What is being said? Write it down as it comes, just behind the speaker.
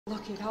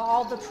Look at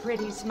all the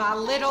pretties my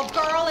little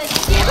girl is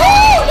giving.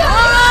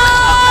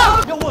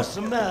 Oh, no! Yo, what's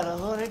the matter,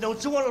 honey?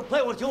 Don't you want to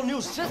play with your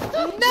new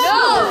sister?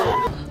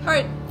 No!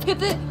 Alright, hit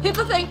the thing, hit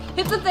the thing,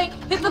 hit the thing,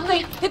 hit the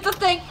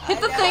thing, hit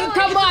the thing.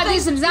 Come on,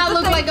 this does not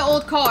look like an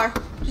old car.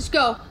 Just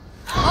go.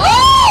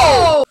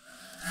 Oh!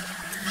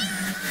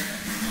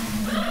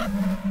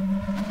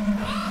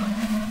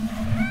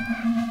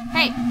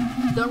 Hey,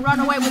 don't run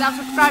away without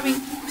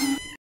subscribing.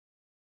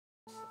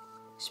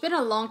 It's been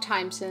a long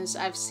time since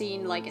I've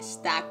seen like a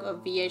stack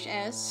of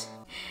VHS,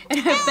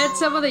 and I bet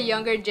some of the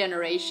younger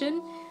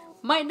generation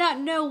might not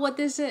know what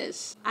this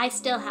is. I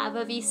still have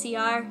a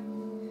VCR.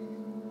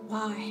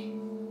 Why?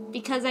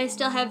 Because I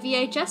still have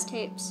VHS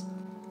tapes.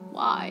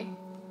 Why?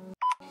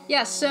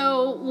 Yeah,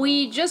 so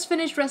we just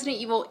finished Resident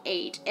Evil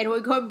 8, and we're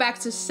going back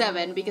to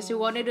 7 because we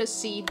wanted to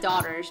see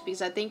Daughters,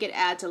 because I think it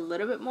adds a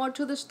little bit more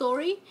to the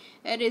story,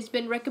 and it's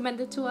been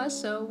recommended to us,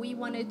 so we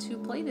wanted to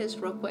play this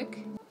real quick.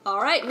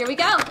 Alright, here we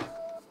go!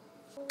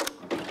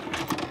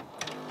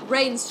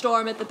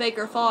 Rainstorm at the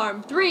Baker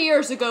farm. 3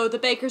 years ago, the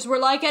Bakers were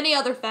like any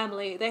other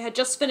family. They had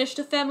just finished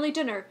a family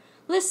dinner,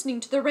 listening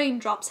to the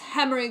raindrops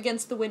hammering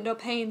against the window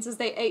panes as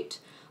they ate.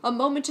 A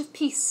moment of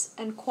peace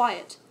and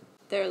quiet.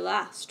 Their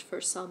last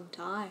for some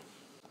time.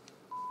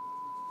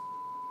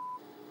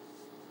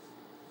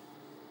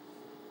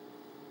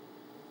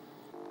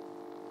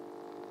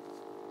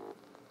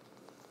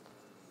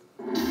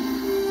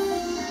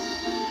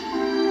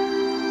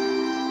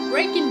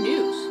 Breaking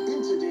news.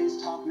 In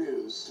today's top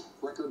news,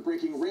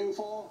 record-breaking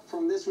rainfall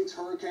from this week's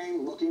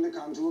hurricane looking to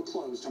come to a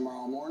close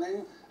tomorrow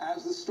morning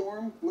as the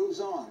storm moves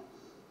on.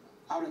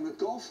 Out in the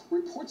Gulf,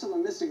 reports of a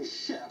missing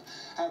ship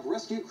have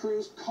rescue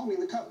crews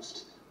combing the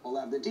coast. We'll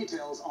have the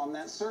details on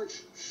that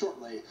search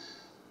shortly.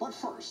 But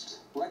first,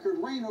 record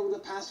rain over the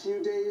past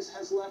few days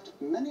has left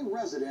many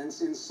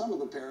residents in some of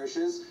the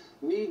parishes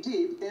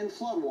knee-deep in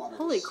floodwaters.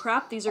 Holy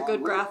crap, these are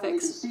good graphics. You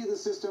can see the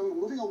system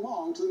moving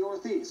along to the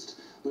northeast.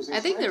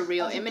 I think they're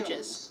real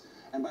images.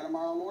 And by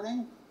tomorrow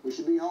morning, we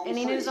should be home.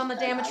 Any news on the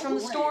damage from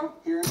the storm?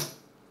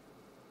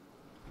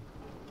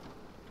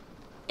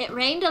 It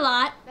rained a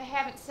lot. They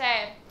haven't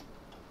said.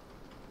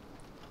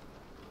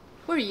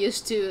 We're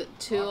used to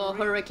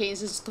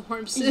hurricanes and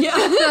storms.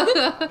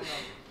 Yeah.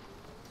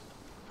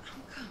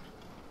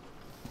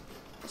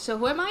 So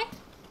who am I?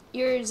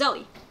 You're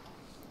Zoe.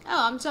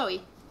 Oh, I'm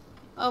Zoe.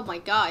 Oh my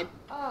god.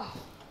 Oh,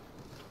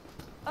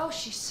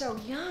 she's so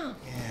young.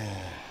 Yeah,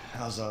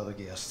 how's all the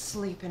guests?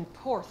 Sleeping,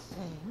 poor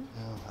thing.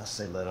 Oh, I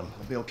say let them.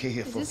 I'll be okay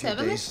here for a this few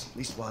Evelyn? days. At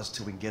least while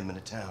till we can get them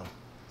into town.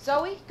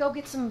 Zoe, go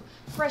get some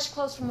fresh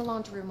clothes from the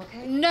laundry room,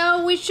 okay?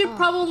 No, we should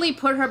probably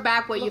put her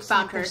back where you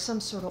found like her. There's some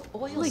sort of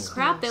oil. Holy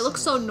crap, they look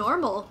so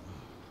normal.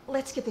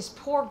 Let's get this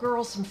poor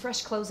girl some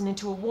fresh clothes and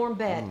into a warm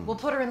bed. We'll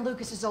put her in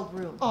Lucas's old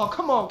room. Oh,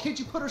 come on. Can't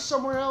you put her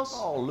somewhere else?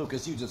 Oh,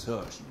 Lucas, you just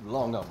hush. You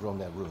long outgrown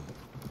that room.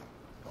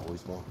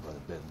 Always wanted to run a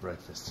bed and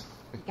breakfast.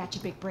 You got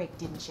your big break,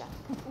 didn't you?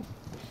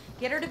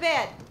 Get her to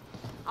bed.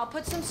 I'll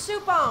put some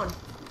soup on.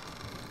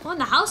 Well, and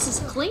the house is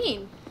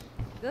clean.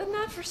 Good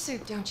enough for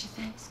soup, don't you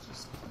think?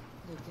 Excuse me,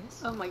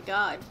 Lucas. Oh my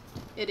god.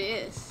 It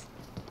is.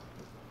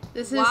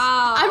 This is...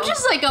 Wow. I'm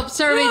just like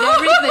observing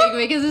everything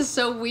because it's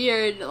so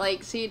weird,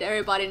 like seeing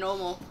everybody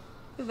normal.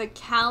 We have a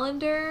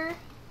calendar.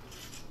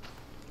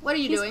 What are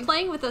you doing? He's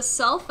playing with a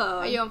cell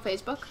phone. Are you on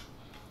Facebook?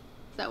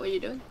 Is that what you're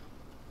doing?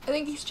 I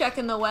think he's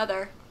checking the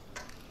weather.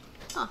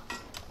 Huh.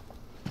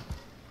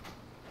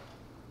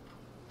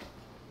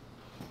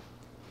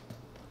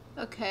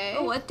 Okay.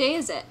 Oh, what day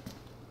is it?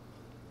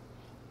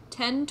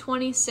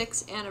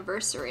 10/26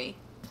 anniversary.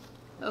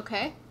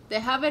 Okay. They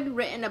haven't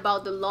written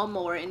about the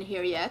lawnmower in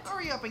here yet.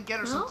 Hurry up and get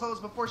her some clothes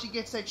before she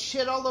gets that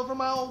shit all over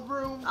my old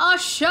room. Oh,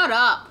 shut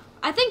up.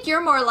 I think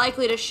you're more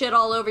likely to shit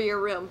all over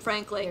your room,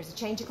 frankly. There's a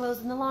change of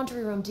clothes in the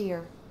laundry room,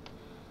 dear.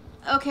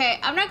 Okay,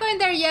 I'm not going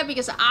there yet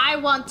because I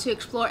want to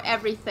explore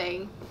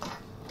everything.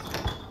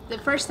 The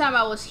first time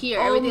I was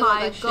here, everything looked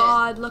like shit. Oh my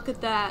god, look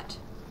at that.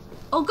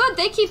 Oh good,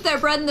 they keep their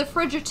bread in the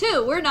fridge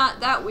too. We're not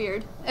that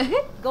weird.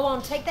 Go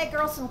on, take that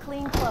girl some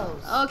clean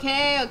clothes.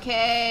 Okay,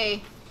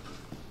 okay.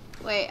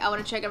 Wait, I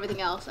want to check everything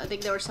else. I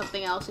think there was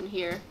something else in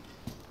here.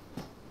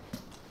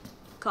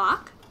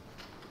 Clock?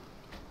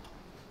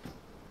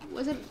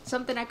 Was it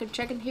something I could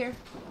check in here?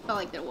 I felt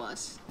like there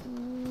was.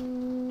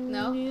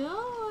 No? No,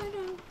 I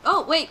don't.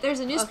 Oh, wait, there's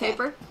a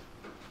newspaper. Okay.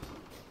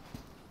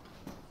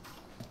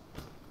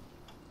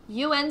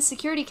 UN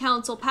Security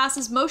Council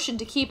passes motion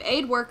to keep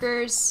aid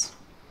workers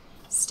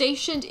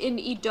stationed in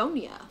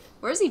Edonia.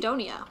 Where's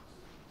Edonia?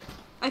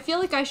 I feel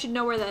like I should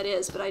know where that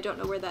is, but I don't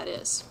know where that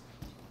is.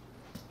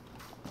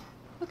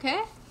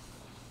 Okay.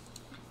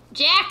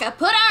 Jack, I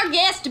put our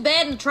guest to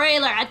bed in the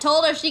trailer. I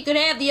told her she could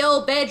have the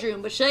old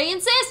bedroom, but she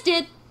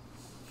insisted.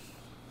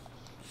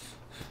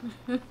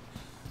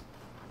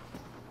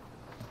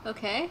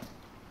 Okay.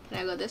 Can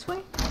I go this way?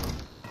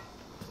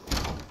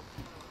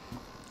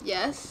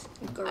 Yes.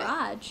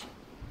 Garage.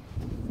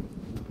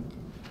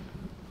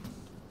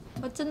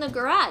 What's in the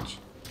garage?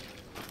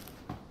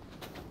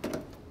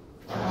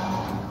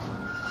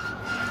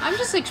 I'm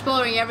just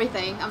exploring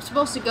everything. I'm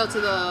supposed to go to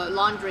the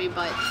laundry,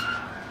 but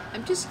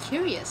I'm just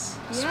curious.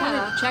 Just wanted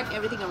to check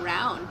everything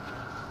around.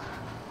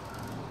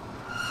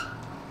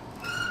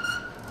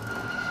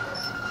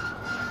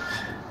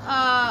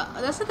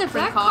 That's a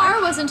different That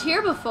car wasn't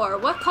here before.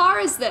 What car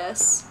is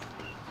this?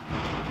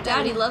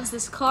 Daddy loves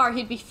this car.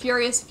 He'd be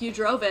furious if you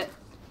drove it.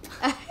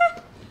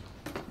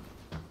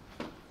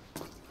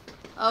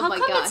 Oh my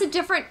god. How come it's a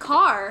different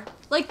car?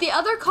 Like, the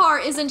other car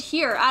isn't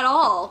here at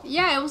all.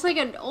 Yeah, it was like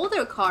an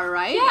older car,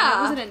 right?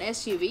 Yeah. And it wasn't an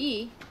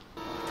SUV.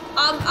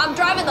 I'm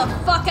driving the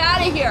fuck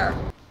out of here.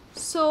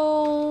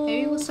 So...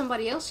 Maybe it was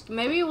somebody else.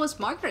 Maybe it was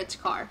Margaret's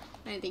car.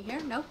 Anything here?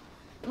 No?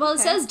 Well, it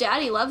Okay. says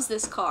Daddy loves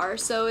this car,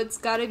 so it's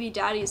gotta be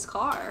Daddy's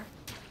car.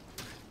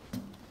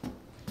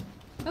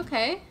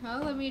 Okay.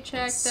 Well, let me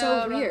check So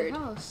around weird. the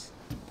house.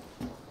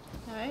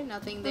 Alright,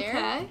 nothing there.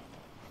 Okay.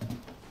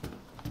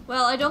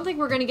 Well, I don't think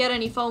we're gonna get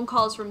any phone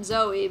calls from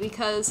Zoe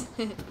because,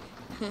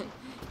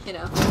 you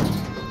know.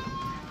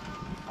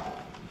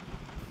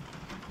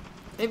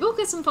 Maybe we'll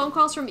get some phone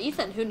calls from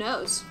Ethan, who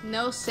knows?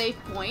 No save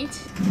point.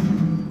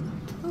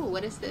 Ooh,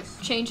 what is this?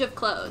 Change of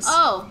clothes.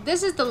 Oh,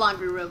 this is the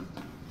laundry room.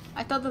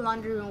 I thought the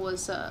laundry room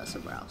was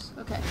somewhere else.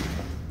 Okay.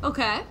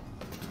 Okay.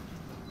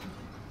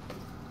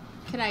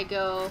 Can I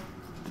go?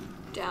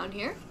 Down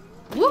here.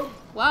 Whoop!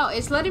 Wow,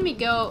 it's letting me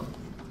go.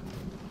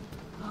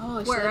 Oh,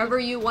 it's Wherever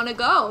you want to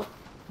go.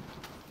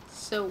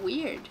 so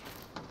weird.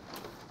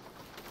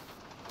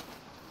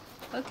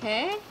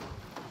 Okay.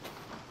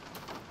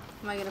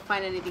 Am I gonna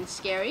find anything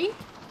scary?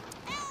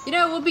 You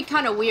know, it would be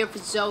kind of weird for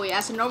Zoe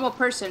as a normal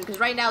person, because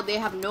right now they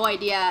have no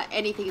idea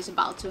anything is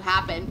about to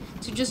happen,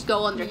 to just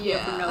go under here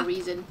for no Yeah.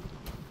 reason.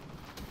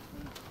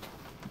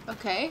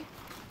 Okay.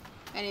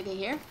 Anything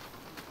here?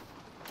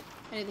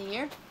 Anything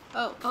here?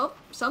 Oh. Oh,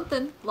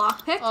 something.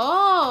 Lockpick.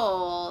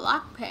 Oh,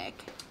 lockpick.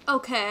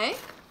 Okay.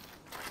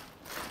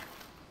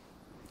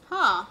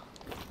 Huh.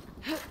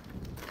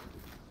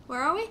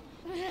 Where are we?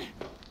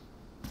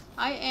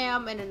 I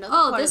am in another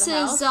Oh, part this of the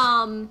house.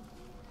 is,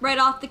 right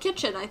off the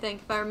kitchen, I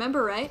think, if I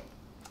remember right.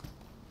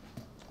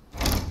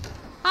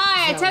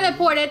 Hi, I Zoe.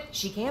 teleported.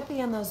 She can't be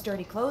in those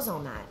dirty clothes all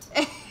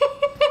night.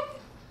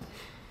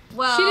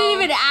 Well, She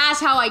didn't even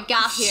ask how I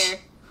got here.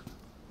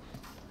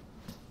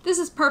 This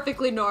is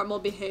perfectly normal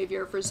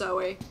behavior for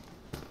Zoe.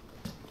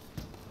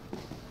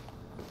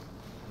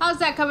 How's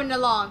that coming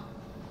along?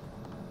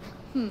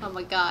 Oh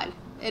my god.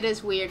 It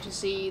is weird to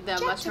see the Jack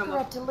took mushroom. her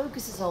up to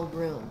Lucas's old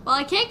room. Well,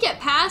 I can't get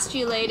past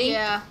you, lady.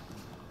 Yeah.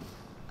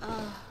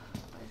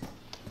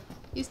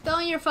 You still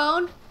on your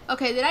phone?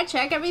 Okay, did I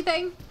check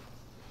everything?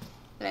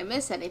 Did I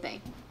miss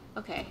anything?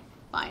 Okay,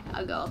 fine.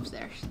 I'll go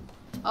upstairs.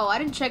 Oh, I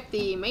didn't check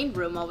the main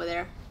room over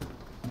there.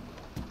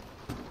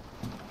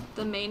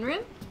 The main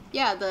room?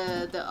 Yeah,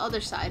 the other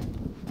side.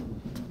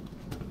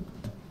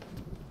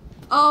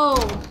 Oh,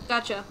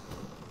 gotcha.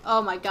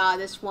 Oh my god,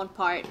 this one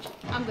part.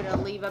 I'm gonna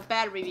leave a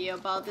bad review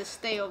about this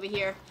stay over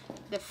here.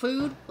 The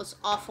food was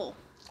awful.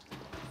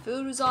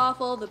 Food was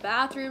awful, the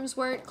bathrooms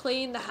weren't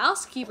clean, the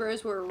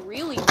housekeepers were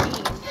really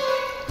mean.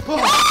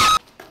 I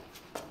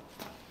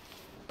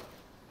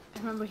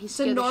remember he It's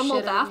a scared the normal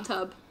shit out of me.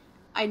 bathtub.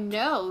 I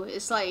know,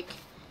 it's like,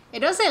 it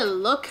doesn't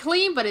look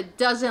clean, but it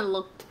doesn't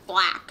look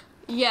black.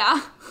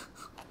 Yeah.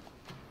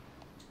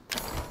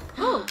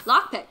 Oh,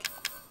 lockpick.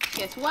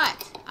 Guess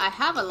what? I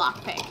have a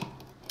lockpick.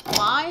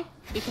 Why?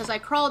 Because I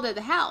crawled at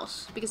the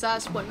house. Because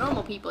that's what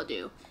normal people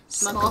do.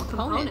 Small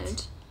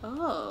component.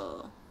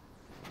 Oh.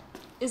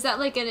 Is that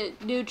like a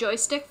new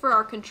joystick for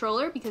our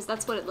controller? Because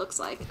that's what it looks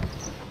like.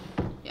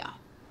 Yeah.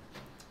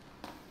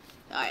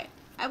 Alright.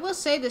 I will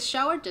say the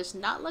shower does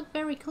not look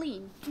very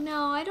clean.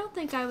 No, I don't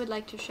think I would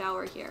like to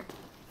shower here.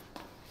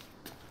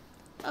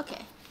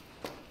 Okay.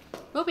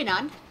 Moving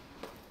on.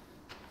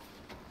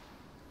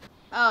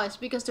 Oh, it's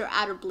because they're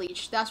out of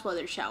bleach. That's why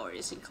their shower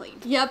isn't clean.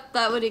 Yep,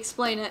 that would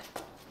explain it.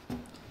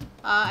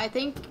 I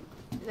think,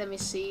 let me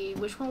see,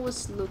 which one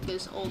was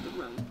Lucas' old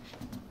room?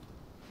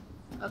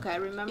 Okay, I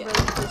remember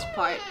this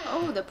part.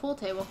 Oh, the pool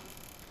table.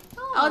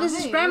 Oh, this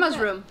is hey, Grandma's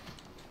look at- room.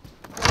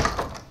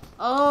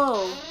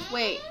 Oh,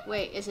 wait,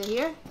 is it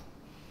here?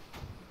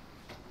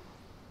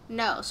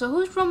 No, so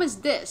whose room is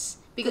this?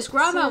 Because This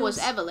Grandma was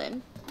is-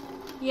 Evelyn.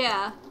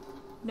 Yeah.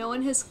 No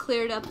one has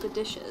cleared up the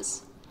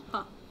dishes.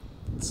 Huh.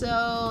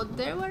 So,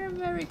 they weren't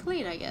very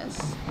clean, I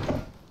guess.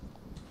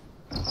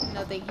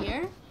 Nothing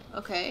here?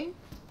 Okay.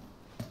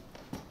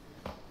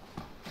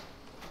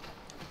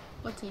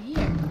 What's in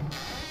here?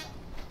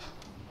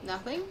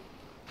 Nothing?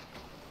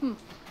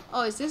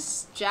 Oh, is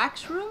this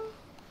Jack's room?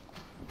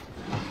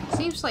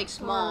 Seems like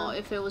small Or-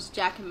 if it was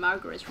Jack and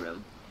Margaret's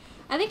room.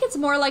 I think it's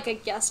more like a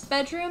guest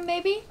bedroom,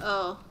 maybe?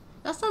 Oh,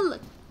 that's not...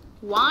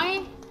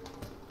 Why?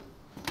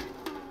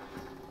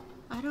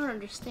 I don't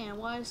understand.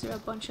 Why is there a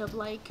bunch of,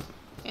 like,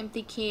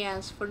 empty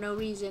cans for no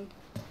reason?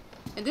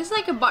 And this is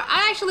like a bar.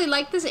 I actually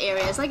like this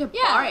area. It's like a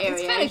Yeah, bar it's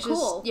area. kinda just,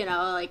 cool. you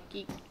know, like,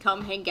 you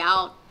come hang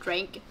out,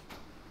 drink.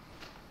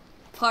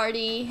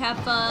 Party, have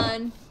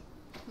fun,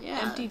 Yeah.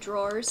 empty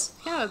drawers.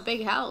 Kind of a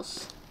big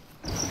house.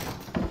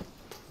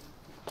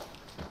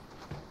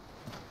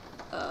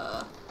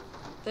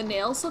 The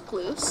nails look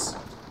loose.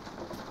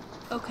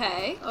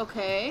 Okay.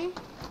 Okay.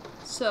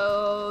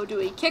 So, do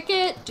we kick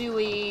it? Do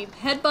we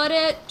headbutt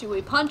it? Do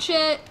we punch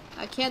it?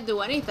 I can't do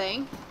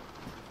anything.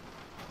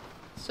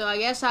 So I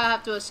guess I'll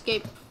have to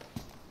escape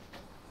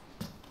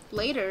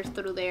later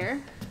through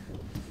there.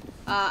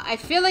 I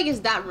feel like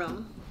it's that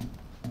room.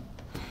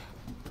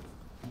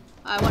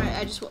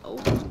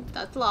 Oh,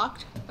 that's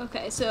locked.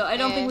 Okay, so I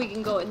don't think we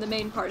can go in the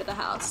main part of the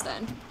house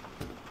then.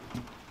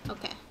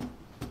 Okay.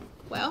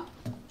 Well.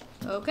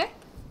 Okay.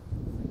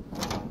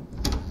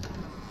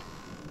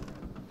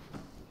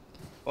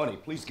 Honey,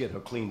 please get her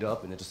cleaned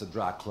up and into some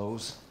dry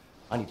clothes.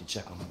 I need to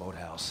check on the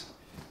boathouse.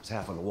 It was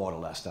half underwater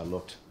last I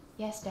looked.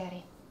 Yes,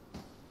 Daddy.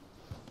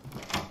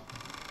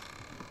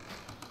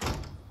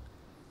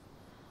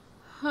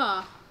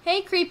 Huh.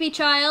 Hey, creepy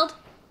child.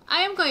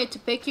 I am going to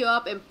pick you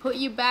up and put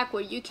you back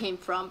where you came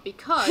from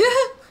because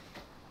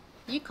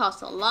you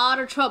caused a lot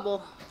of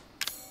trouble.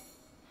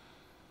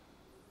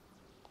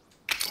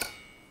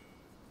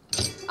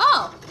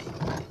 Oh!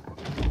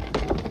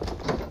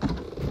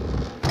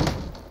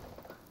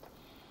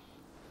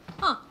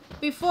 Huh.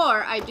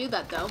 Before I do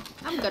that though,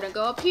 I'm gonna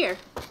go up here.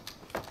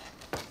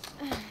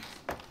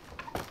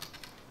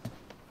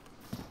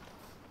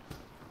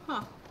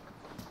 Huh.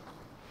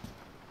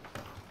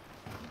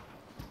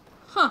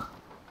 Huh.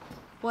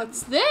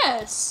 What's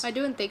this? Am I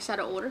doing things out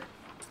of order?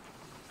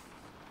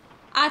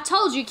 I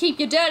told you keep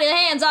your dirty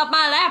hands off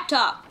my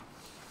laptop.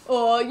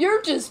 Oh,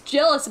 you're just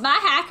jealous of my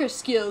hacker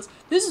skills.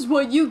 This is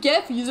what you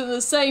get for using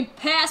the same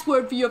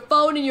password for your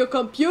phone and your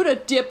computer,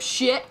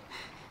 dipshit.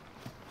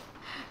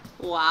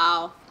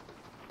 Wow.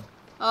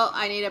 Oh,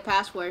 I need a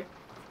password.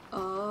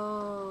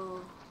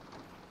 Oh.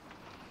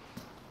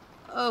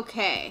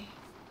 Okay.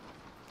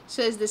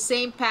 So it's the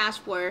same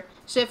password.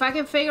 So if I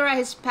can figure out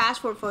his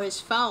password for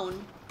his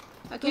phone.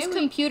 Okay, Whose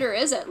computer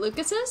is it?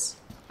 Lucas's?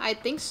 I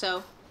think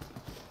so.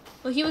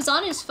 Well, he was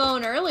on his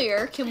phone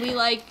earlier. Can we,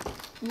 like,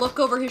 look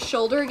over his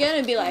shoulder again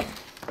and be like,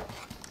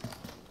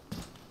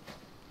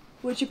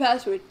 what's your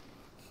password?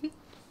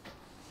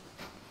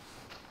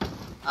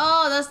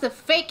 Oh, that's the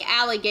fake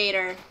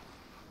alligator.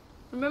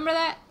 Remember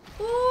that?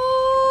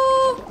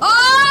 Ooh.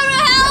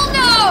 Oh, hell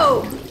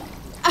no!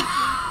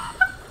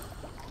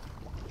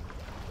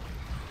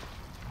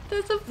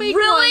 That's a fake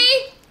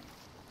Really?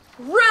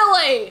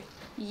 Really?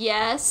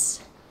 Yes.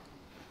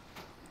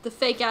 The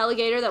fake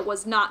alligator that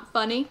was not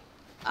funny.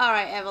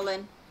 Alright,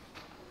 Evelyn.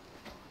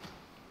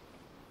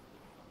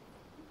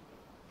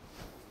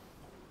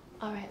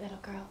 All right, little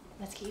girl.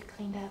 Let's get you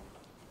cleaned up.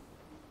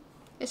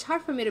 It's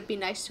hard for me to be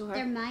nice to her.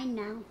 They're mine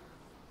now.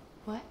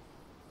 What?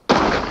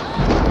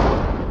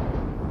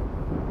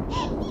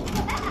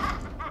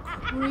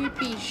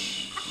 Creepy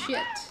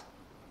shit.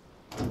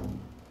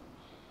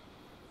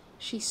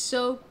 She's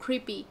so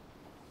creepy.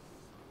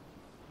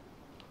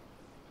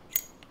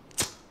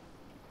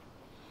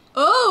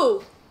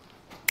 Oh!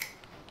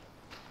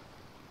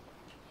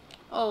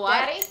 Oh,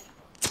 Daddy?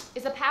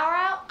 Is the power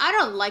out? I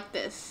don't like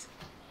this.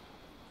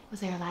 Was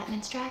there a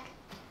lightning strike?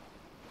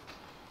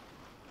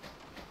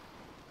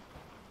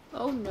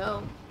 Oh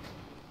no.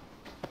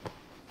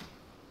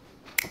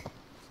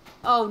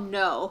 Oh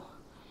no.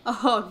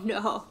 Oh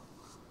no.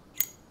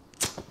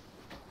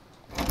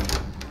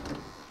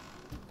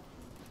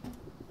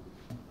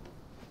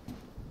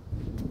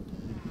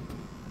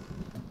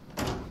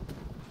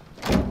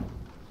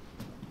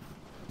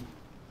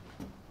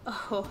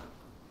 Oh.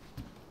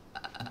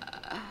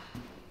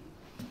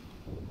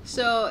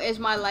 So is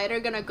my lighter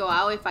gonna go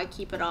out if I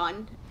keep it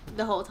on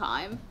the whole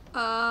time?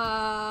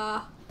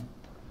 I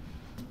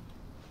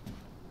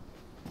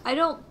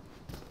don't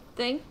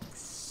think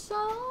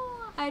so.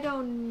 I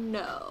don't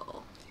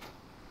know.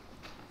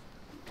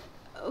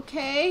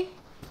 Okay.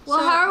 Well,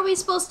 So- how are we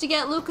supposed to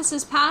get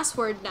Lucas's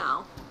password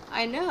now?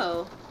 I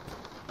know.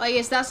 Like,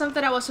 is that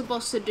something I was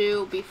supposed to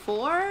do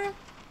before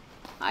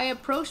I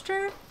approached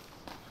her?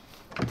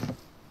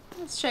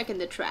 Let's check in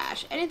the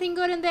trash. Anything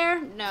good in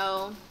there?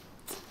 No.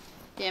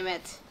 Damn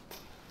it.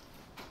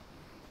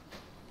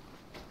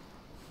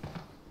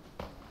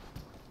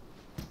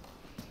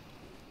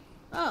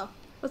 Oh.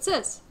 What's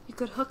this? You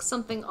could hook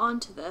something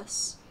onto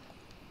this.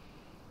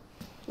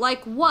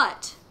 Like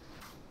what?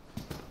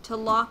 To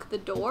lock the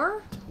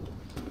door?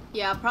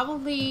 Yeah,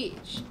 probably...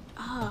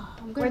 Oh,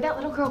 I'm Where'd gonna... that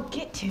little girl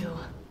get to?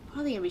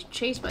 Probably gonna be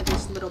chased by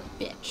this little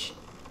bitch.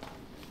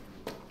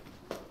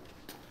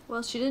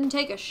 Well, she didn't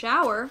take a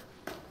shower.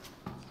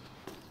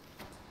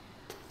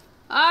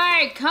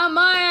 Alright, come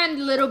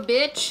on, little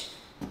bitch.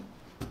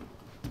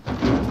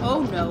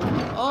 Oh no.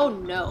 Oh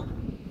no.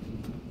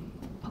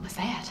 What was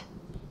that?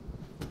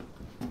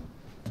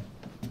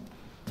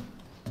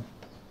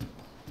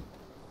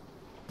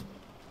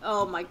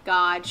 Oh my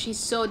god, she's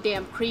so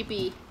damn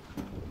creepy.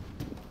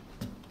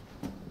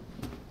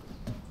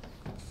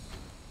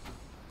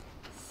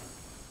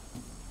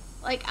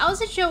 Like, I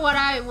wasn't sure what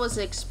I was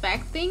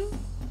expecting,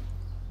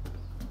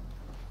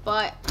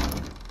 but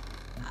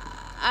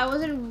I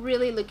wasn't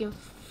really looking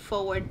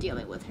forward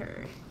dealing with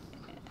her.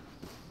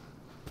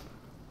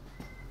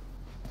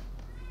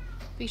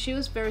 Because she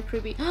was very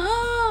creepy.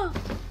 Oh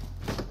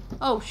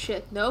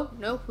shit, no,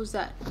 no, who's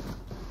that?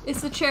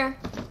 It's the chair.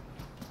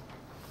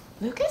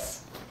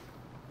 Lucas?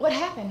 What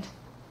happened?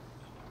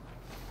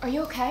 Are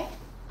you okay?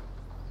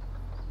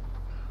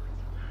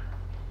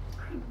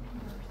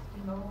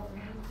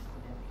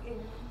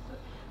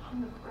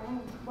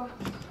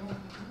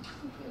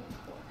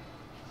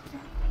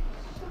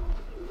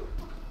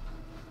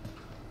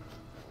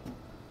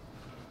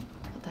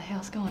 What the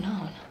hell's going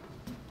on?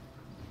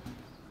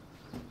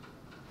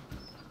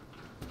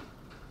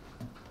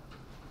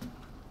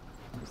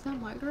 Is that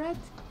Margaret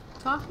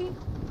talking?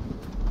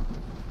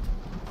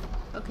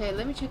 Okay,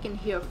 let me check in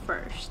here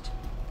first.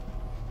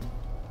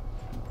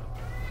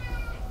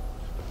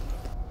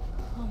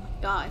 Oh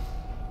my god.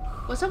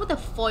 What's up with the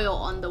foil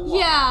on the wall?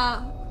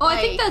 Yeah. Oh, I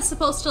think Like- that's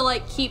supposed to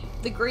like keep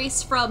the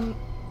grease from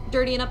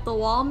dirtying up the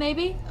wall,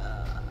 maybe?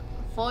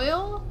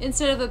 Foil?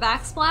 Instead of a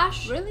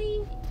backsplash?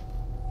 Really?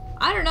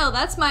 I don't know.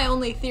 That's my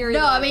only theory.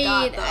 No, that I I've mean,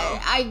 got, though.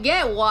 I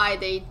get why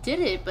they did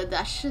it, but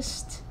that's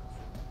just...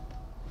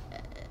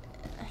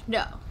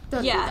 no.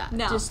 Don't do Yeah, that.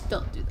 no. Just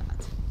don't do that.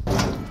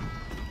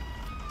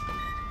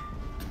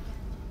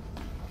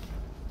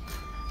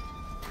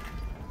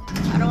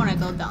 I don't want to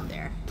go down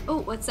there. Oh,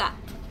 what's that?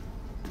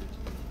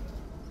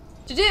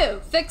 To do,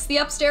 fix the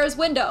upstairs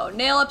window,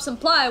 nail up some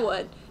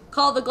plywood,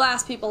 call the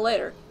glass people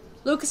later.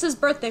 Lucas's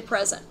birthday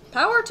present.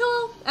 Power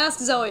tool? Ask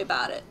Zoe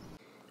about it.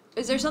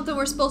 Is there something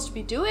we're supposed to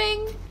be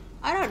doing?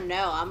 I don't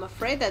know. I'm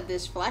afraid that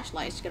this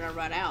flashlight's gonna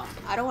run out.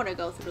 I don't want to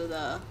go through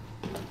the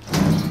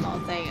small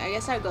thing. I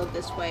guess I'll go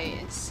this way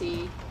and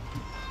see.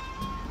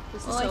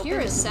 Is Well, this I hear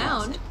open? a Is it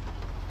sound. closed?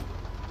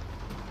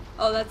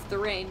 Oh, that's the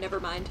rain. Never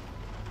mind.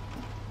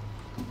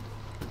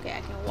 Okay,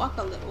 I can walk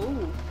a little.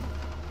 Ooh.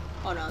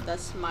 Oh no,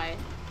 that's my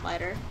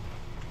lighter.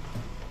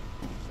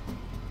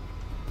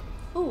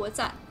 Oh, what's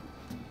that?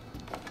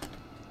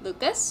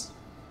 Lucas?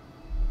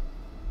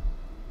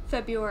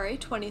 February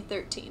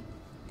 2013.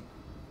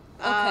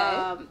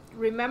 Okay.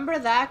 Remember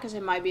that because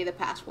it might be the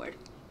password.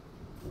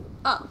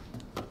 Oh.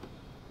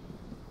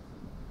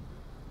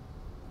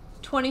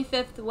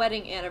 25th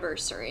wedding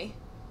anniversary.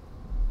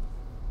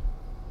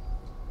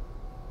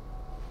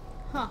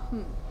 Huh.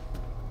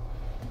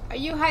 Are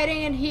you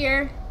hiding in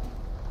here?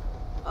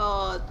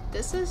 Oh,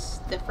 this is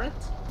different.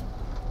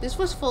 This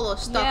was full of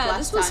stuff Yeah, last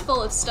this was time.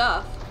 full of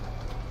stuff.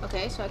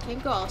 Okay, so I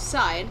can't go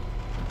outside.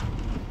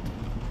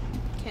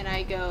 Can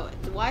I go?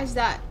 Why is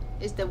that?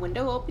 Is the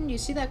window open? You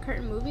see that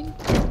curtain moving?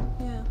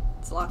 Yeah.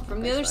 It's locked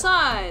from the Okay, other so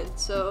side,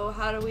 so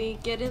how do we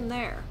get in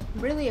there?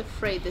 I'm really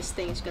afraid this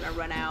thing's gonna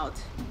run out.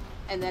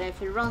 And then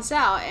if it runs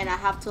out and I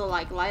have to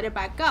like light it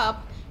back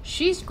up,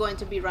 she's going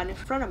to be right in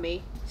front of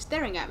me,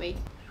 staring at me.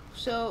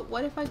 So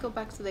what if I go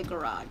back to the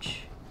garage?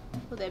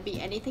 Will there be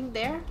anything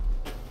there?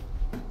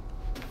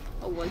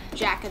 Or will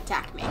Jack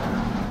attack me?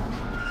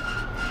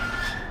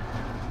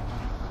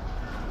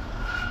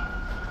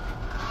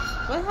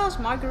 What the hell's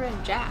Margaret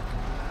and Jack?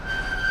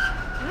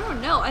 I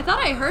don't know. I thought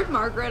I heard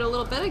Margaret a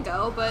little bit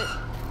ago, but...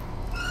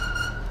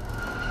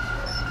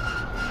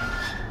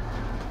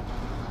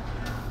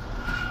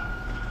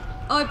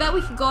 Oh, I bet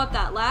we could go up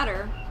that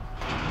ladder.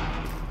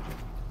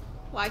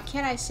 Why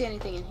can't I see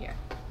anything in here?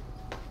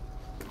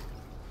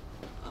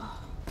 Oh,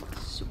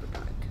 it's super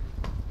dark.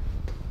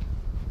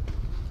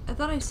 I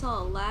thought I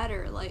saw a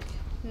ladder, like,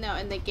 No,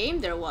 in the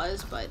game there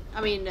was, but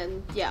I mean,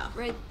 and yeah.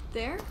 right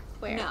there?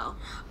 Where? No.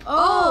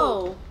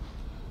 Oh!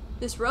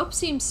 This rope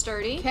seems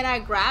sturdy. Can I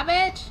grab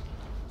it?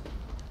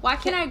 Why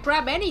can't I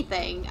grab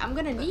anything? I'm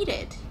gonna need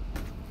it.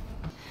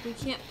 We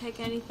can't pick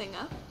anything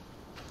up.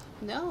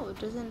 No, it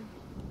doesn't.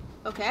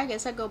 Okay, I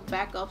guess I go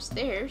back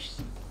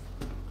upstairs.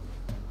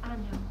 I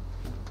know.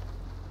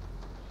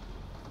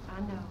 I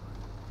know.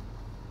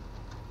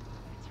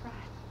 That's right.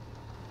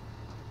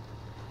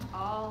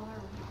 All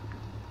her.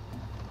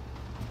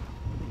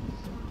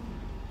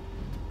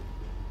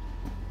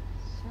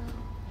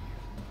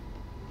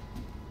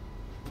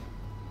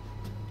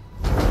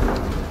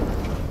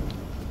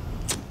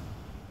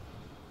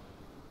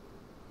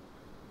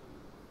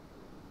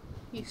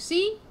 You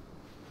see?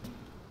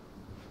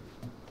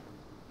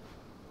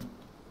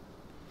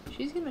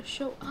 She's gonna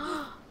show.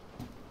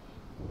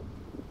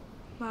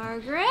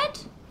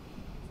 Margaret?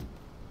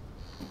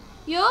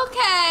 You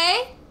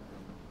okay?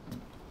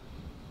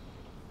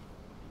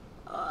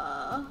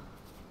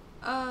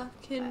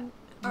 Can...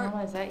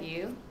 Mama, is that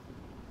you?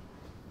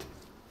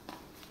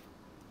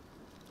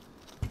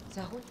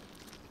 Zoe,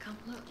 come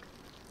look.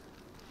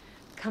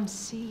 Come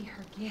see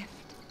her gift.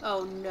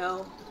 Oh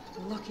no.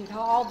 Look at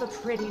all the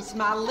pretties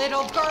my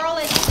little girl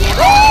is giving.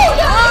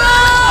 Oh,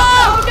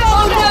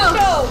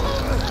 no!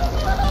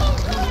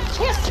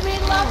 Kiss me,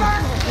 lover.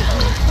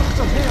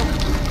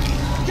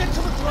 Get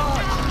to the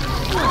garage!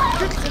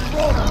 Get to the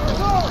road!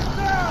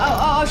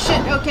 Oh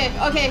shit. Okay.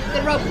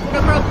 The rope.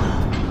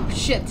 Oh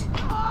shit.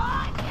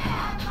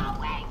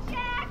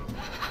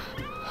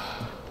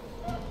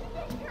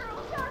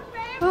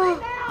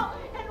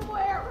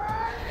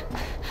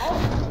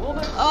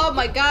 Oh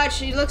my god,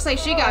 she looks like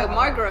she got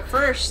Margaret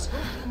first.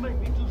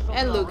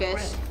 And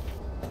Lucas.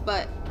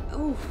 But,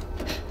 oof.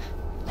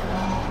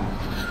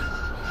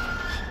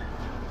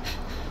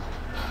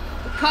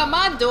 Come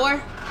on,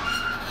 door.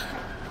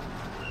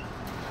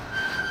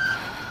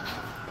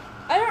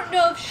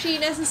 know if she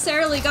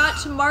necessarily got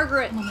to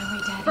Margaret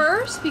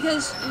first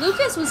because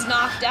Lucas was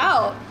knocked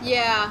out.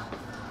 Yeah.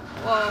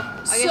 Well,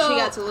 I guess she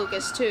got to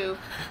Lucas too.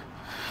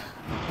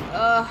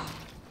 Oh,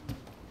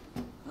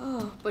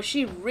 but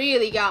she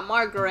really got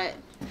Margaret.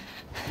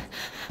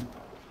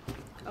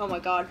 Oh my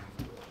god.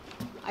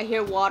 I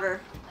hear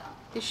water.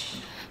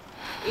 Is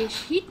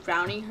he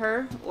drowning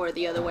her or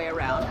the other way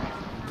around?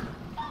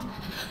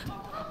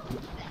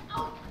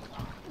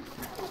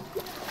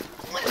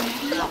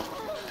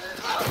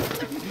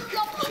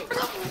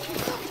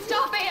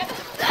 Stop it!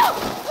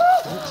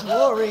 Don't you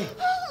worry.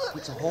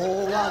 It's a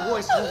whole lot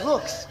worse than it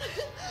looks.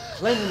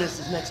 Cleanliness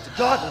is next to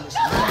godliness,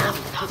 and I'm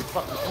just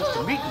fucking close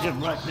to meeting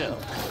him right now.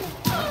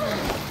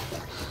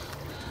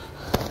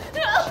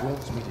 She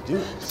wants me to do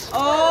this.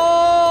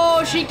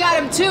 Oh, she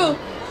got him too.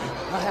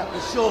 I have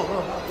to show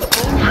her how to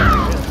hold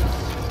her.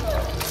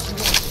 She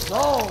wants us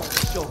all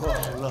to show her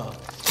her love.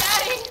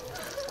 Daddy!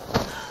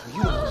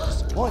 You don't want to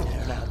disappoint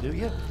her now, do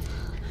you?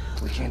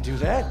 We can't do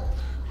that.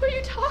 What are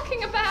you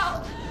talking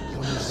about? Your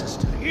new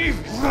sister,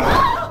 Evie.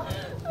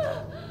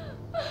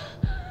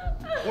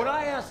 When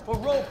I ask for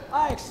rope,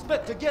 I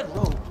expect to get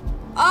rope.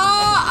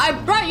 I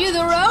brought you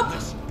the rope.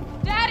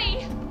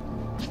 Daddy!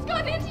 He's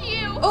gone into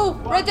you! Oh,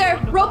 right there.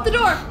 Rope the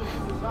door.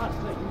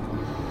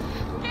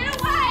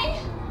 Get away!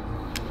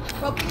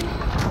 Rope.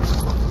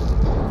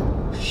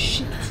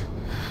 Shit.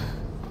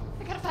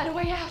 I gotta find a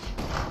way out.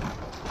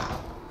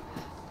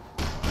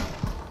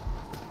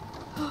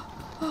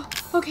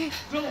 Okay.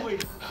 Zoe!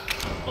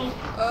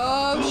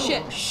 Oh,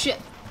 shit. Shit.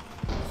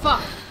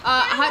 Fuck.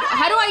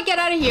 How do I get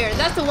out of here?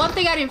 That's the one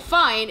thing I didn't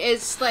find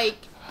is like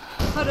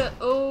how to.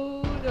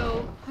 Oh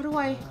no. How do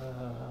I? You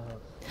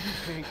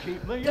can't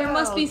keep me There out.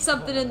 must be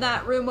something in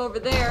that room over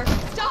there.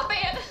 Stop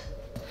it!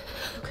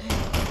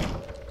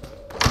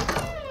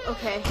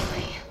 Okay.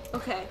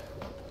 Okay.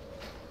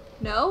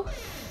 No?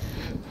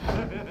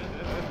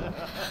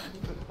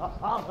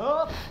 I'll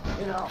up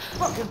and I'll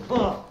fucking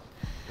pull.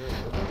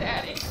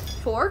 Daddy.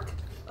 Fork?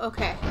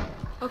 Okay.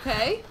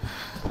 Okay.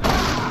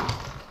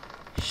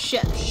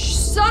 Shit.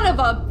 Son of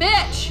a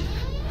bitch!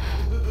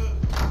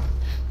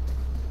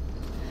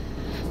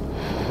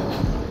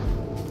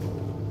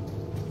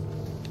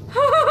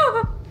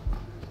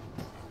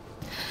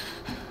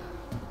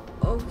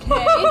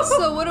 Okay,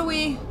 so what do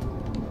we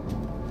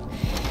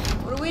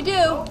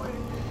do?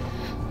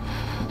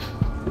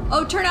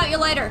 Oh, turn out your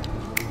lighter.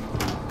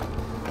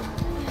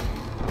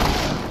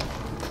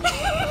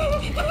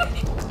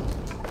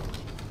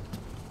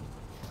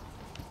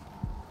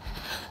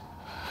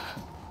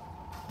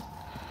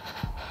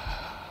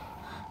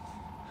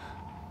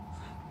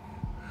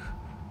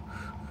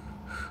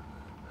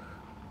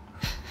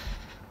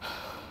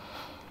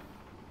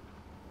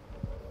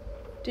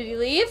 Did he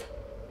leave?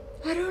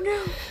 I don't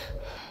know.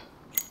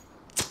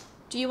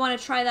 Do you want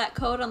to try that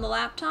code on the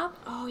laptop?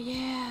 Oh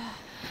yeah.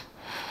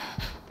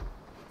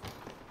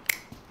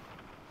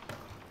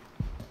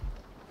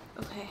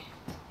 Okay.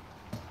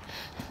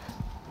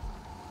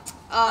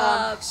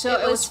 So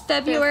it was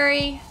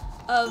February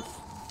of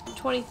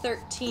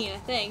 2013, I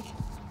think.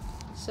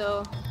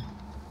 So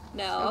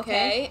No,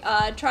 Okay.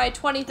 okay. Try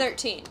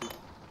 2013.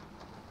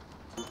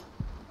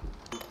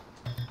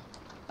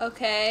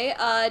 Okay,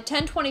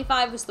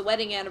 10/25 was the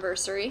wedding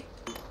anniversary,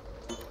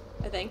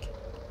 I think.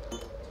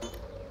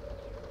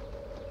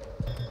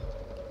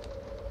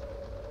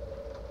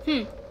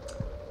 You're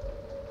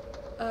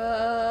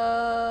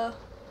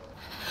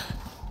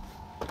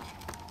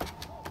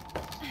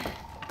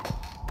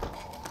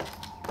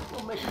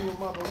making your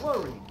mother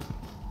worried.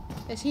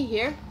 is he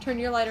here? Turn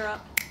your lighter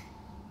up.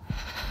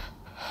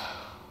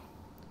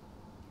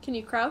 Can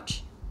you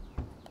crouch?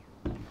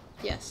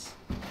 Yes.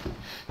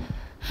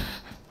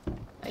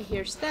 I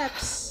hear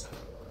steps.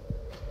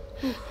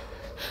 Whew.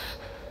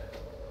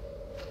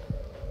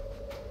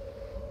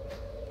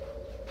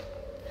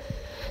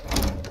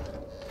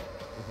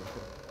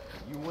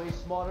 You ain't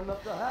smart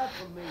enough to hide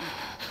from me.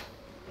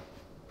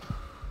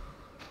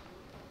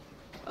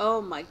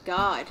 Oh my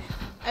god.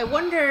 I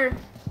wonder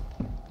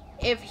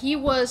if he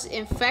was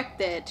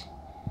infected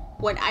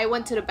when I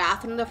went to the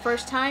bathroom the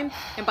first time,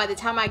 and by the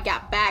time I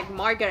got back,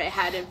 Margaret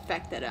had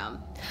infected him.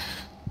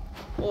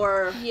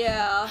 Or,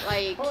 Yeah.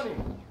 like... Honey,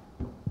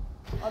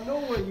 I know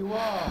where you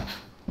are.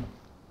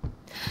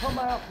 Come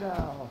out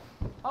now.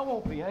 I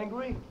won't be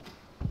angry.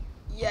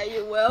 Yeah,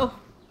 you will.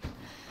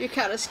 You're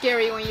kind of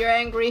scary when you're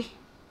angry.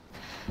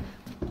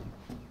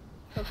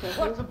 Okay.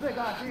 What's the big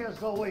idea,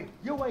 Zoe?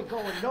 You ain't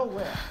going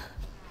nowhere.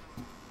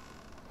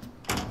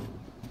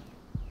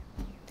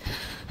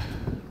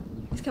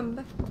 He's coming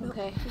back. No.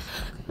 Okay. Okay.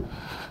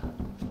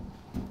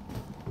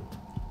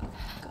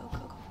 Go, go,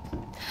 go.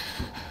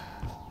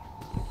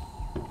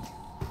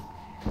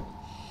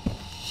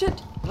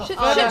 Shit. Shit,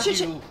 I shit, ask shit,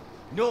 shit. you,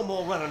 no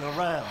more running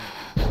around.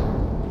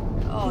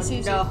 Oh, He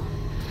sees no.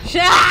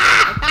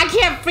 I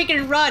can't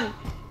freaking run.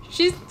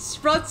 She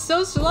runs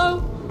so slow.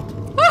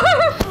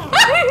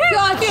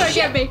 God, Here, shit.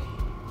 get me.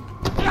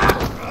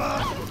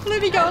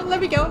 Let me go, let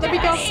me go, let me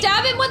go.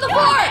 Stab him with a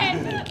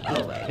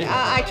fork!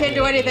 I can't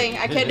do anything.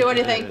 I can't do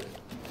anything.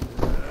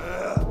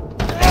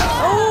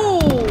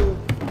 Oh!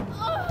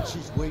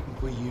 She's waiting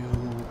for you.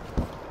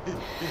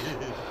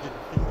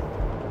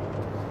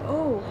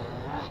 Oh.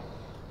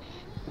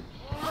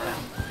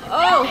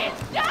 Oh!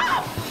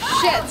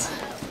 Shit!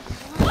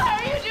 Why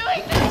are you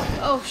doing this?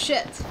 Oh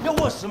shit! Yo,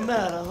 what's the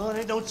matter,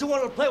 honey? Don't you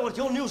want to play with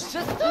your new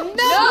sister?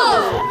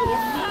 No!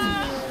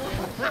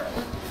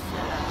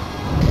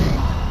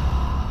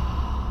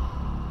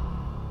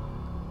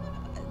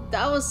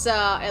 That was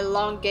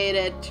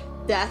elongated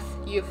death.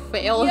 You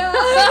failed. Yeah.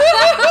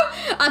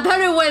 I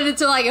thought it went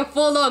into like a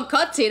full-on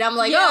cutscene. I'm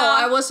like, Yeah. oh,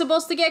 I was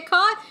supposed to get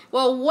caught?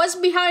 Well, what's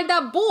behind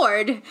that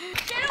board?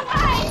 Get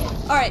away!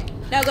 Alright,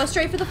 now go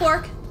straight for the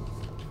fork.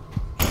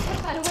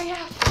 Find a way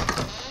out.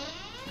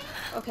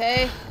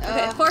 Okay.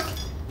 Okay, fork.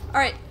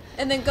 Alright,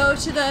 and then go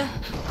to the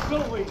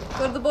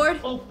board.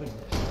 Open.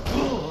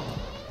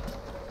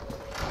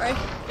 Alright.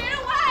 Get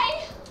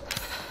away!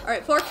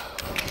 Alright, fork.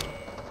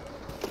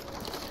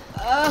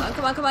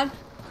 Come on, come on.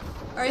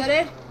 Alright. Is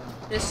that it?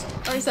 Just,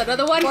 oh, is that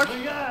another one? Fork.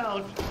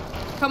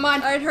 Come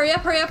on. Alright, hurry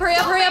up, hurry up, hurry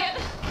up, hurry up.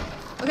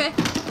 Okay,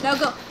 now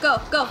go, go,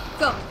 go,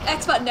 go.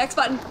 X button, X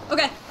button.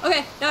 Okay,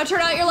 okay, now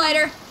turn out your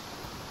lighter.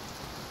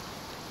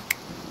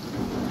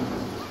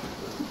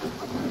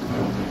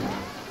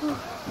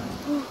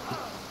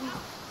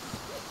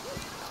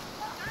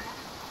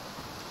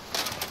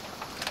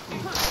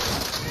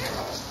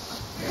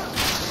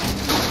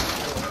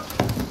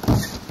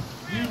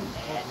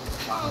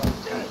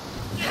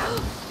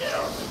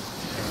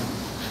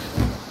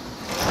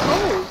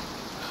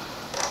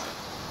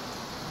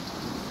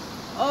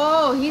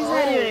 Oh, he's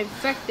not even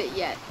infected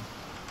yet.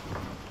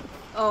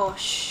 Oh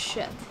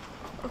shit.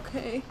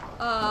 Okay,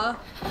 I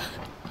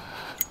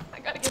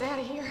gotta get out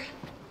of here.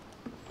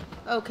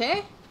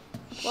 Okay.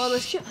 Well,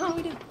 let's shit. What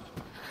do we do?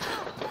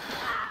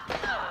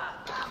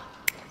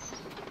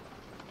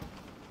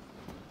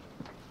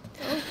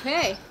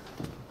 Okay.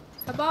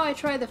 How about I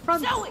try the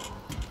front? Zoe!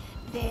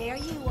 There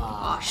you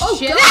are. Oh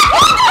shit!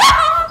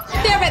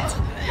 Damn it!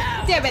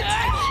 Damn it!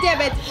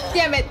 Damn it!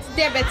 Damn it!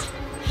 Damn it!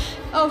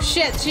 Oh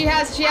shit! She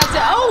has to.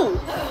 Oh!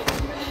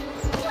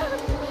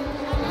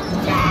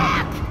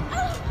 Jack!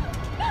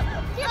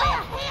 Give me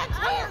a hand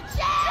here,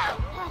 Jack!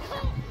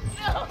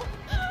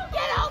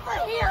 Get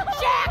over here,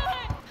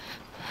 Jack!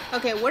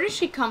 Okay, where did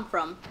she come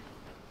from?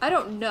 I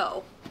don't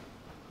know.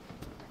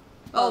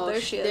 Oh,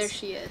 there she is. There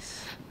she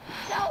is.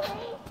 Zoe!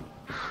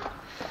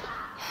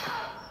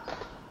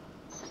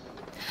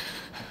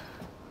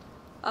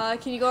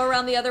 Can you go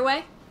around the other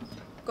way?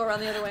 Go around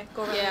the other way.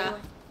 Go around the Yeah. other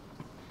way.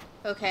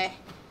 Okay.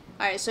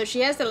 Alright, so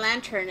she has the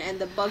lantern and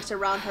the bugs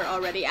around her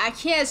already. I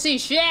can't see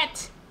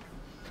shit!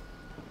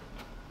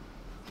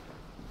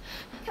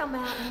 Come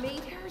out and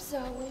meet her,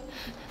 Zoe.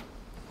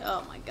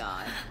 Oh my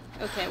god.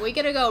 Okay, we're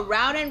gonna go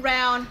round and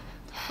round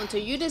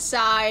until you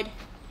decide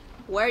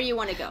where you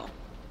want to go.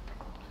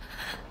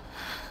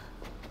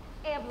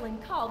 Evelyn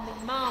called me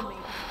Mommy.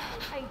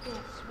 Ain't that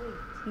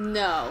sweet?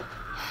 No.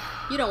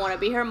 You don't want to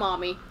be her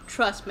mommy.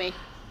 Trust me.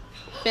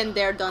 Been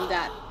there, done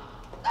that.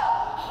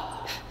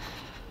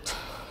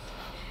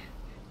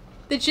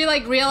 Did she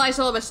like realize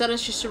all of a sudden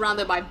she's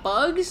surrounded by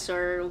bugs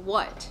or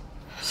what?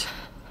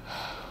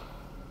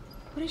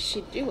 What is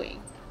she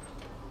doing?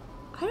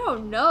 I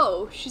don't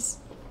know. She's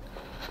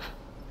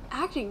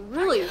acting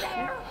really.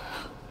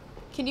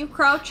 Can you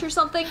crouch or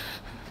something?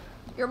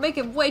 You're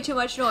making way too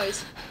much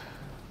noise.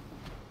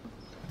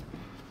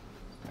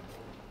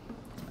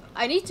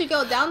 I need to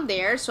go down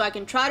there so I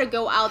can try to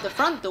go out the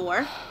front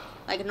door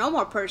like a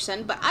normal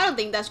person, but I don't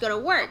think that's gonna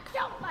work.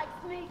 Don't like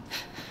me.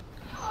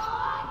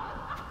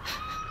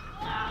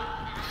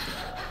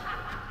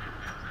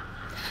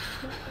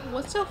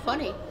 What's so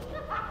funny?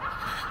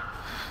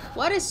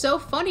 What is so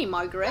funny,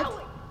 Margaret?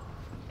 Zoe,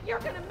 you're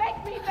gonna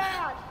make me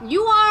mad.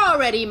 You are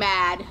already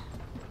mad.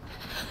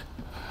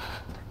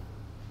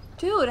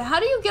 Dude, how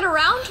do you get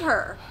around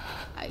her?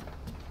 I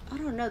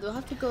don't know. Do I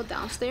have to go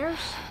downstairs?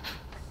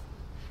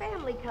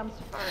 Family comes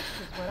first,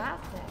 is what I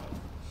say.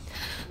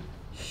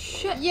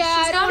 Shit, Yeah,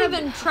 she's I don't not wanna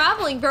even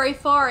traveling very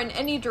far in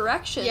any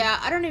direction. Yeah,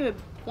 I don't even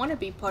want to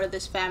be part of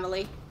this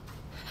family.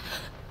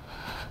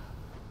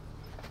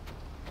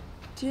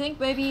 Do you think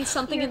maybe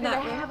something You're in that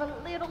gonna room? have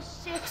a little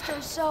sister,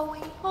 Zoe.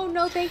 Oh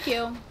no, thank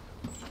you.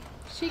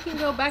 She can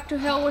go back to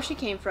hell where she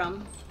came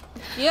from.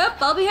 Yep,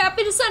 I'll be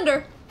happy to send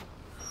her.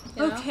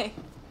 You know? Okay.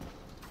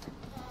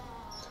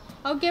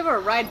 I'll give her a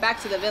ride back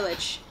to the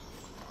village.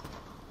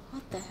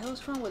 What the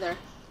hell's wrong with her?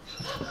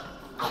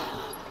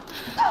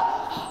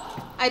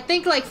 I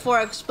think like for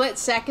a split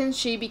second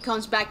she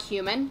becomes back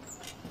human.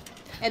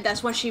 And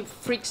that's when she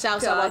freaks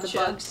out about the Gotcha.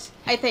 bugs.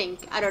 I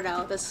think. I don't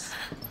know. That's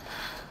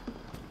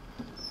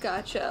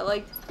Gotcha.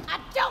 Like I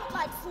don't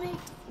like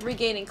snakes.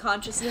 regaining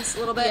consciousness a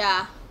little bit.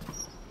 yeah.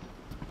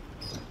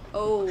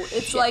 Oh,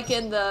 it's Shit. like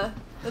in the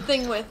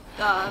thing with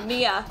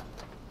Mia.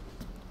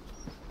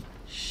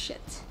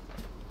 Shit.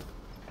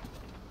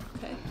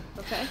 Okay.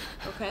 Okay.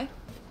 Okay.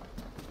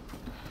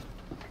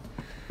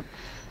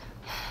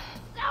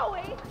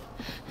 Zoe!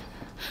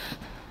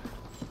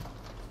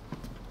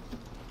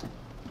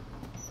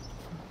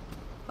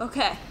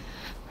 Okay.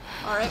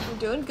 Alright, we're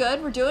doing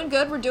good. We're doing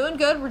good. We're doing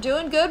good. We're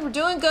doing good. We're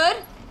doing good.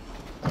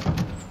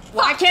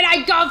 Why can't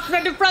I go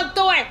through the front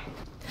door?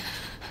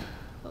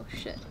 Oh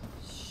shit.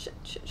 Shit.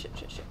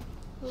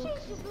 She's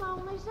just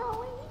lonely,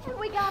 Zoe, and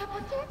we gotta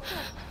protect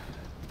her.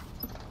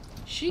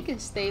 She can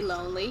stay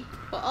lonely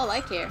for all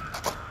I care.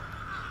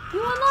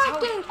 You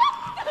unlocked it.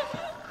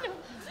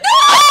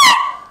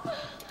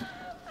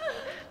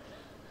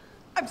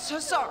 I'm so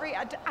sorry.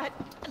 I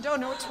don't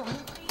know what's wrong.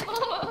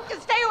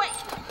 Stay away.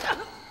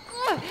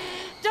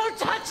 Don't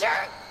touch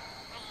her.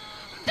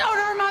 Don't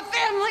hurt my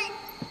family.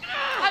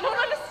 I don't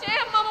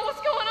understand, Mama.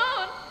 What's going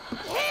on?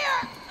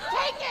 Here,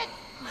 take it.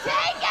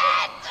 Take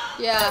it.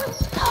 Yeah.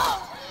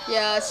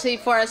 Yeah, see,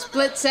 for a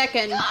split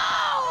second,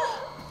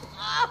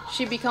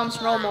 she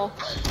becomes normal.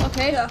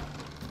 Okay. Yeah.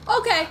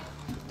 Okay.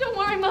 Don't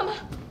worry, Mama.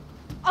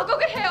 I'll go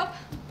get help.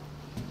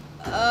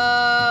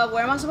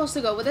 Where am I supposed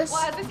to go with this?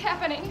 Why is this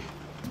happening?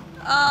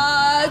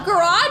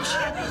 Garage?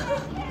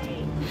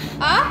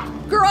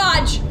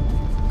 Garage!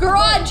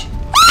 Garage!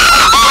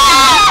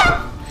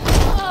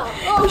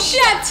 Oh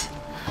shit!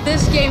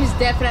 This game's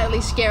definitely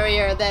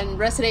scarier than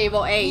Resident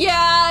Evil 8.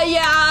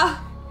 Yeah.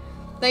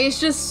 Like, it's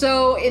just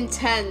so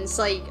intense,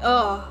 like,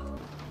 oh.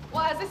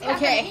 Why is this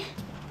happening? Okay.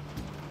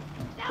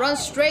 Run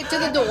straight to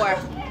the door.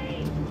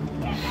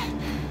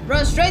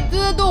 Run straight to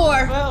the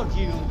door. Found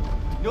you.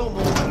 No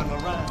more running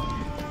around.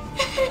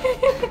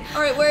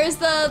 Alright, where is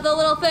the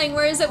little thing?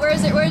 Where is it?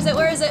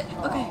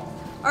 Okay.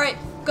 Alright,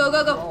 go.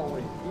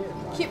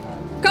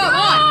 Come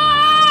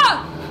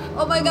on!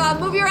 Oh my god,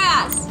 move your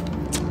ass!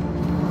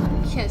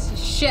 Can't see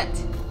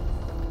shit.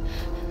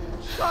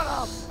 Shut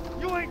up.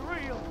 You ain't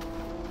real.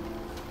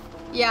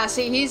 Yeah,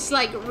 see, he's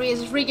like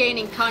he's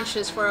regaining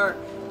conscious for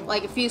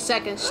like a few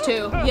seconds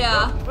too.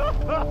 Yeah.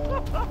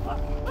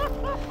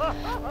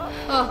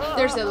 Oh,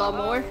 there's a lot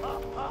more.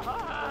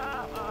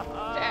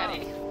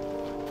 Daddy.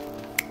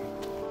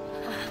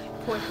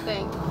 Poor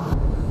thing.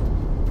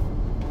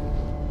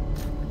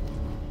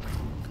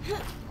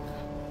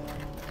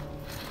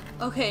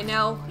 Okay,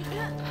 now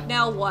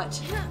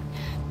what?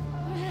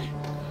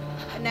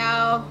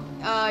 Now,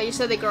 you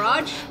said the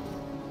garage?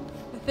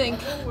 I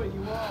think. Where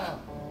you are.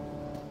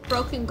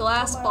 Broken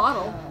glass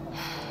bottle.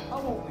 I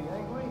won't be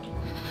angry.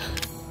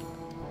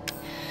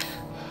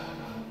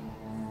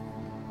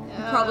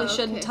 Probably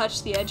shouldn't Okay.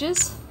 touch the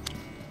edges.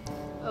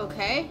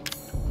 Okay.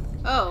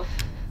 Oh.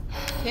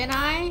 Can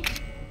I?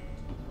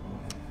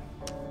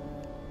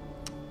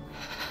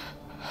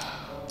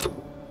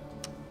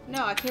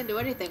 No, I can't do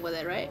anything with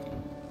it, right?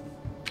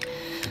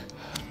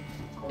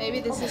 Maybe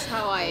this is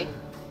how I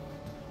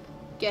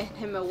get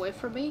him away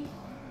from me?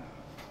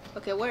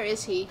 Okay, where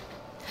is he?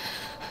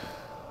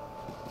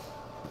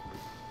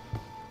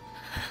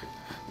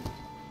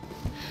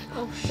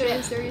 Oh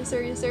shit. There he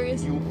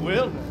is. You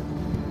will now.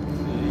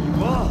 There you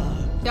are.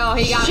 No,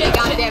 he got me,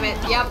 god damn it.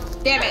 Yep,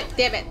 damn it.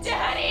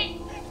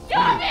 Daddy!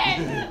 Stop it!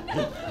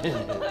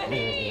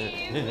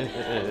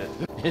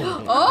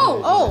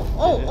 Oh!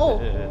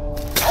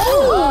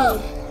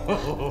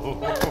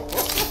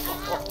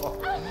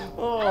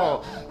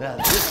 Oh, now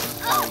this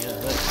is how you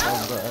hurt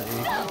somebody.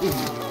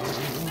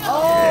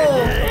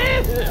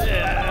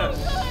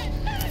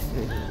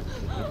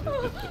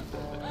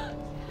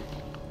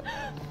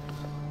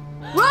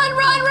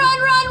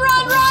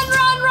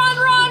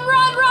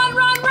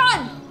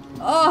 Run!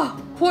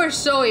 Oh, poor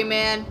Zoe,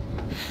 man.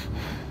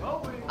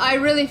 I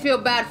really feel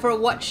bad for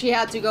what she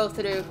had to go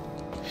through.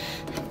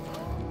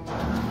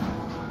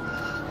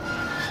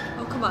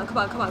 Oh, come on.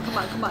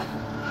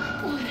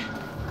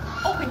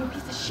 Open, you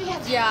piece of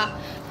shit! Yeah,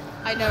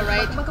 I know,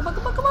 right? Come on.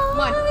 Come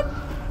on.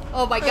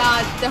 Oh my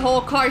god, the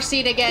whole car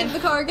scene again. Get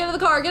in the car.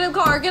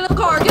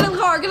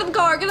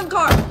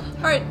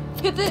 Alright,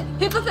 hit the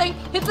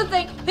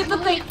thing.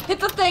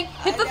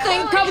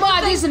 Come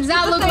on, this does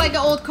not look like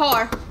an old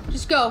car.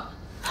 Just go.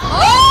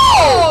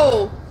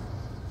 Oh!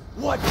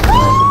 What?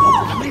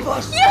 Leave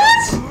us.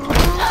 Yes!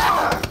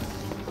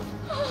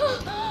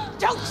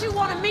 Don't you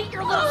want to meet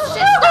your little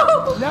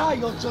sister? Now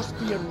you're just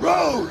being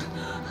rude.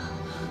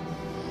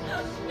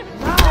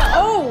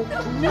 Oh!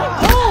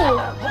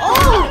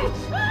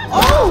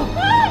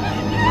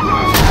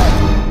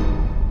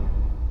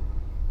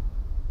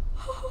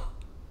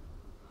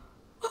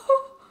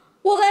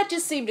 Well, that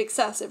just seemed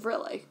excessive,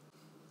 really.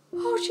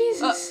 Oh,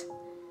 Jesus.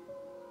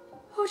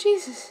 Oh,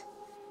 Jesus.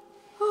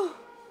 Oh.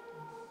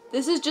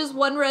 This is just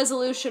one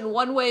resolution,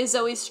 one way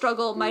Zoe's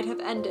struggle might have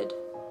ended.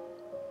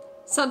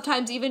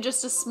 Sometimes even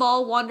just a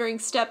small wandering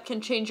step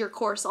can change your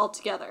course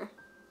altogether.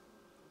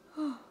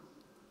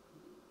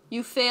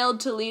 You failed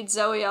to lead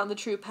Zoe on the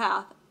true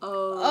path.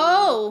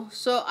 Oh,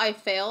 so I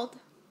failed.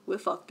 We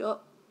fucked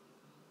up.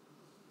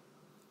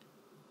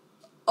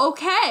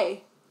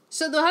 Okay.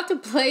 So do I have to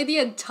play the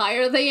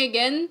entire thing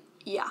again?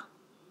 Yeah.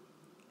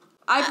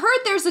 I've heard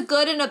there's a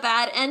good and a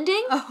bad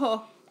ending.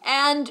 Oh.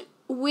 And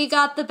we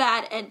got the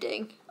bad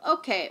ending.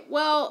 Okay,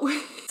 well...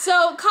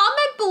 So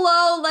comment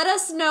below, let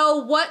us know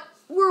what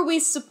were we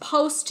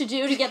supposed to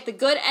do to get the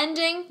good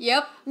ending?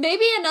 Yep.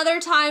 Maybe another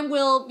time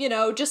we'll, you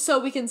know, just so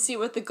we can see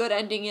what the good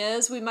ending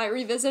is, we might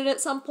revisit it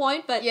at some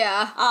point, but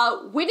yeah.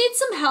 We need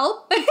some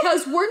help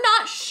because we're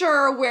not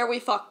sure where we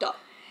fucked up.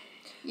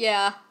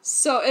 Yeah.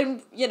 So,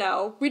 and, you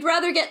know, we'd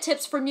rather get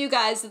tips from you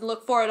guys than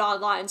look for it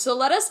online. So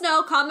let us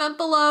know, comment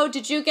below,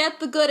 did you get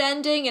the good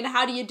ending and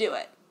how do you do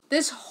it?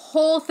 This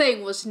whole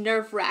thing was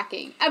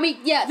nerve-wracking. I mean,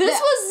 yeah.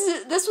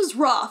 This was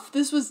rough.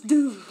 This was,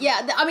 dude.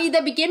 Yeah, I mean,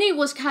 the beginning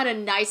was kind of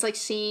nice, like,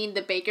 seeing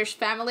the BAKERS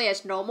family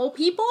as normal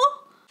people.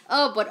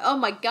 Oh, but, oh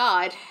my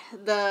god.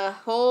 The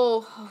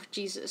whole, oh,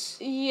 Jesus.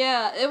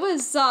 Yeah, it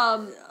was,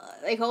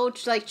 like, whole,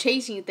 like,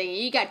 chasing thing.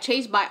 You got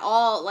chased by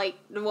all, like,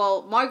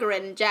 well,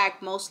 Margaret and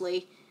Jack,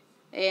 mostly.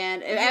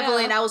 And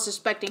Evelyn, I was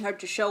expecting her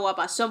to show up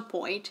at some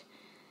point.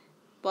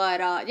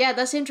 But, yeah,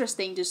 that's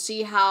interesting to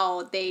see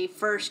how they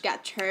first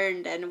got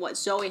turned and what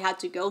Zoe had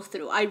to go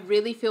through. I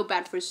really feel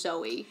bad for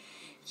Zoe.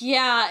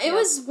 Yeah, it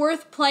was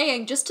worth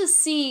playing just to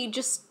see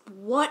just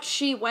what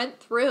she went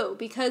through,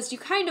 because you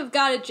kind of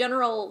got a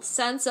general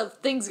sense of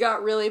things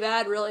got really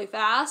bad really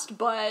fast,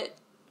 but...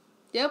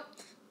 Yep.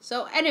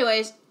 So,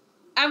 anyways,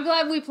 I'm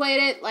glad we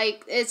played it.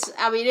 Like,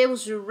 I mean, it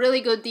was a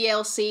really good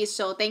DLC,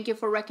 so thank you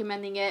for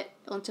recommending it.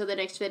 Until the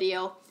next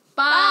video.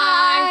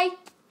 Bye!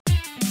 Bye.